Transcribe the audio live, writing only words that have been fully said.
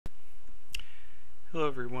Hello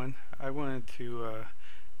everyone. I wanted to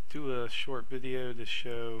do a short video to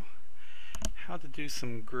show how to do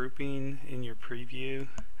some grouping in your preview.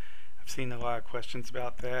 I've seen a lot of questions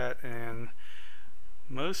about that, and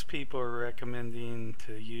most people are recommending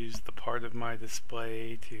to use the part of my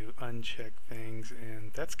display to uncheck things,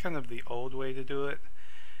 and that's kind of the old way to do it.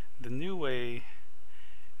 The new way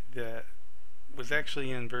that was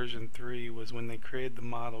actually in version 3 was when they created the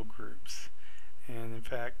model groups. And in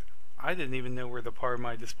fact, I didn't even know where the part of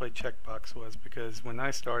my display checkbox was, because when I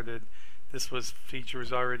started, this feature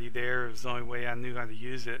was already there. It was the only way I knew how to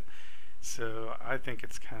use it. So I think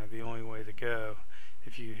it's kind of the only way to go.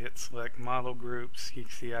 If you hit select model groups, you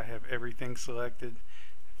can see I have everything selected.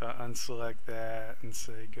 If I unselect that and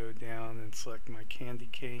say go down and select my candy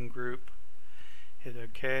cane group, hit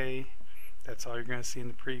OK, that's all you're going to see in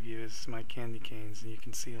the preview is my candy canes, and you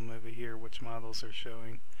can see them over here, which models are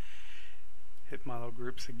showing. Hit model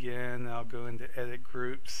groups again. I'll go into edit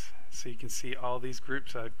groups so you can see all these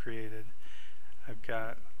groups I've created. I've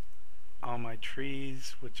got all my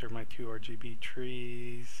trees, which are my 2 RGB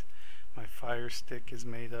trees. My fire stick is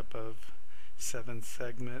made up of 7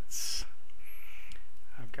 segments.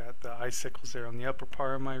 I've got the icicles there on the upper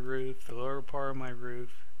part of my roof, the lower part of my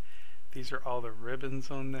roof. These are all the ribbons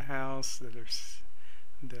on the house that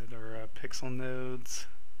are pixel nodes.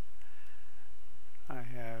 I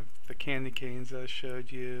have the candy canes I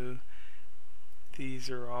showed you. These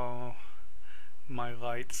are all my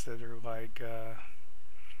lights that are like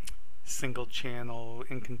single channel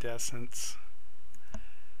incandescents.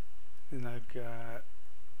 And I've got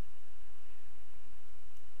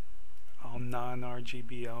all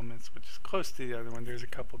non-RGB elements, which is close to the other one. There's a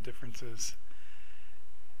couple differences.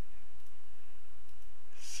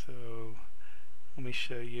 So let me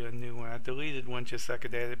show you a new one. I deleted one just so I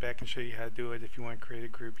could add it back and show you how to do it. If you want to create a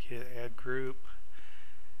group, you hit add group.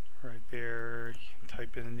 Right there, you can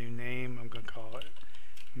type in a new name. I'm going to call it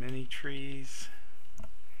mini trees.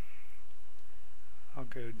 I'll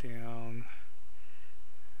go down,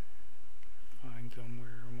 find them.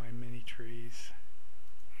 Where are my mini trees?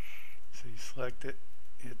 So you select it,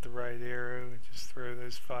 hit the right arrow, and just throw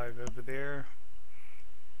those 5 over there.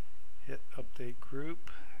 Hit update group,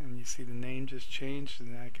 and you see the name just changed,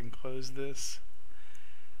 and then I can close this.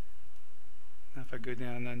 Now if I go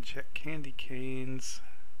down and uncheck candy canes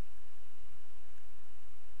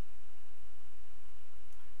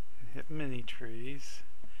and hit mini trees,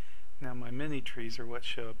 now my mini trees are what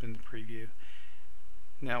show up in the preview.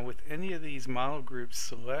 Now with any of these model groups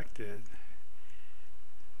selected,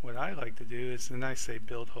 what I like to do is then I say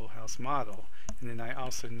build whole house model, and then I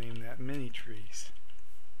also name that mini trees.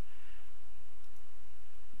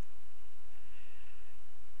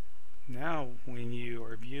 Now when you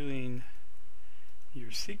are viewing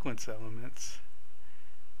your sequence elements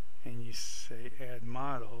and you say add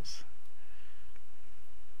models,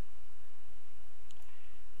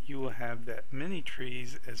 you will have that mini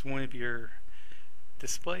trees as one of your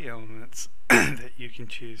display elements that you can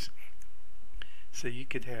choose. So you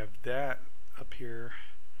could have that up here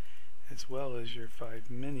as well as your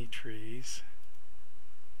 5 mini trees.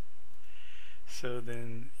 So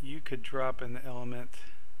then you could drop an element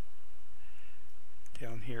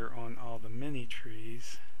down here on all the mini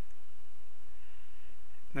trees.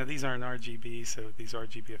 Now these aren't RGB, so these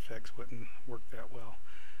RGB effects wouldn't work that well.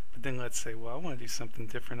 But then let's say, well, I want to do something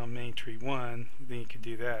different on mini tree 1, then you could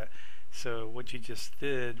do that. So what you just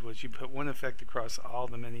did was you put one effect across all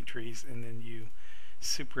the mini trees, and then you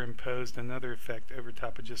superimposed another effect over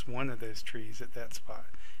top of just one of those trees at that spot.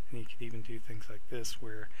 And you could even do things like this,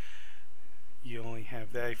 where you only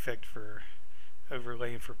have that effect for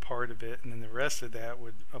overlaying for part of it, and then the rest of that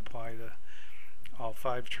would apply to all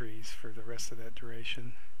 5 trees for the rest of that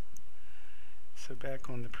duration. So back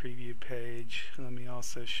on the preview page, let me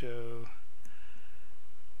also show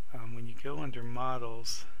when you go under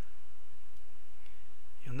models,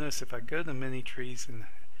 you'll notice if I go to mini trees, and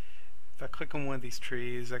if I click on one of these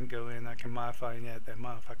trees, I can go in, I can modify and add that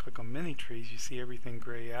model. If I click on mini trees, you see everything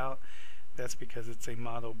gray out. That's because it's a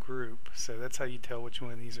model group. So that's how you tell which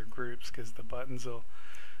one of these are groups, because the buttons will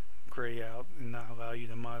gray out and not allow you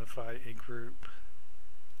to modify a group.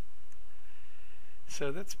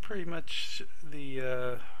 So that's pretty much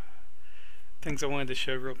the things I wanted to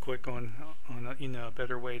show real quick on a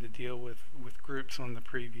better way to deal with groups on the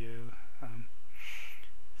preview.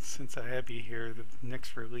 Since I have you here, the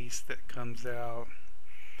next release that comes out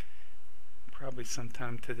probably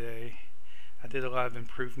sometime today, I did a lot of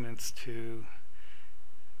improvements to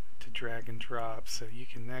drag and drop, so you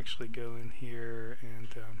can actually go in here and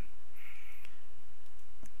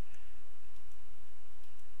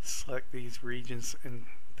select these regions, and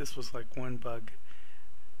this was like one bug.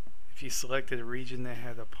 if you selected a region that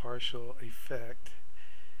had a partial effect,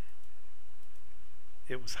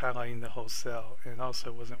 it was highlighting the whole cell, and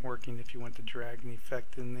also wasn't working if you went to drag an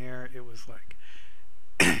effect in there. It was like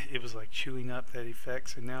it was like chewing up that effect.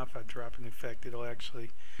 So now if I drop an effect, it'll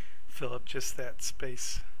actually fill up just that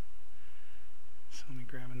space. So let me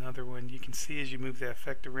grab another one. You can see as you move the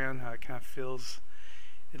effect around how it kind of fills.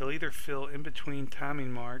 It'll either fill in between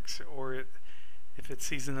timing marks, or if it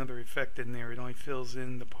sees another effect in there, it only fills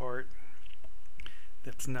in the part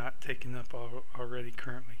that's not taken up already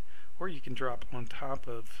currently. Or you can drop on top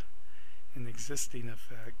of an existing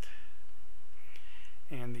effect.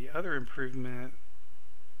 And the other improvement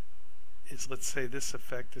is, let's say this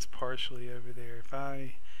effect is partially over there. If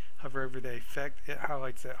I hover over the effect, it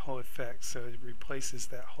highlights that whole effect, so it replaces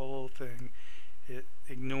that whole thing. It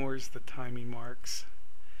ignores the timing marks.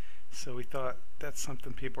 So we thought that's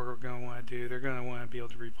something people are going to want to do. They're going to want to be able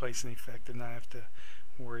to replace an effect and not have to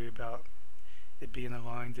worry about it being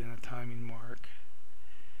aligned in a timing mark.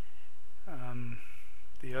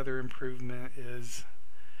 The other improvement is,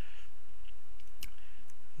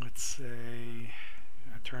 let's say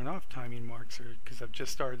I turn off timing marks because I've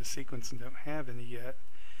just started the sequence and don't have any yet.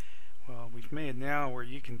 Well, we've made it now where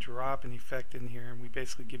you can drop an effect in here, and we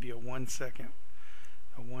basically give you a 1 second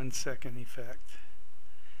effect.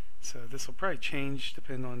 So this will probably change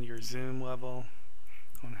depending on your zoom level,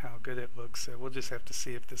 on how good it looks. So we'll just have to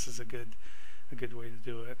see if this is a good way to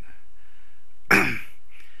do it.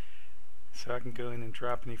 So I can go in and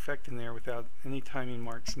drop an effect in there without any timing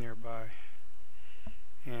marks nearby.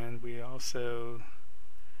 And we also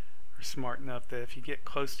are smart enough that if you get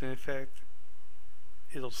close to an effect,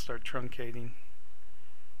 it'll start truncating.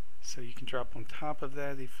 So you can drop on top of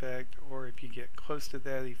that effect, or if you get close to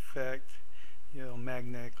that effect, it'll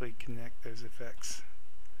magnetically connect those effects.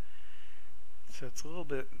 So it's a little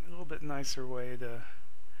bit nicer way to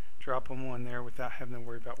drop on one there without having to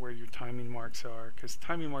worry about where your timing marks are, because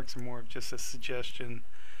timing marks are more of just a suggestion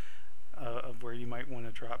of where you might want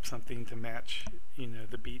to drop something to match,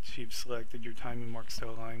 the beats you've selected your timing marks to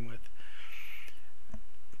align with.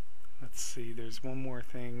 Let's see, there's one more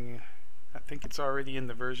thing. I think it's already in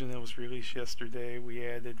the version that was released yesterday. We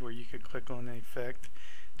added where you could click on an effect,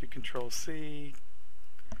 do Control C,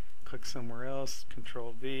 click somewhere else,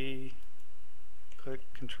 Control V, click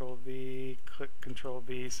Control V, click Control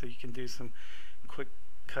V, so you can do some quick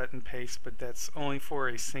cut and paste, but that's only for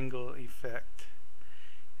a single effect.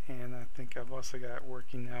 And I think I've also got it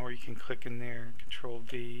working now where you can click in there, Control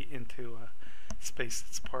V, into a space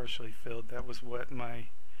that's partially filled. That was what my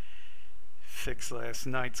fix last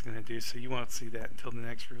night's going to do, so you won't see that until the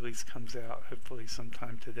next release comes out, hopefully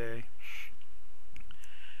sometime today.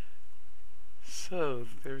 So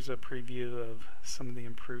there's a preview of some of the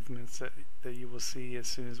improvements that you will see as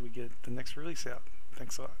soon as we get the next release out.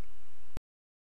 Thanks a lot.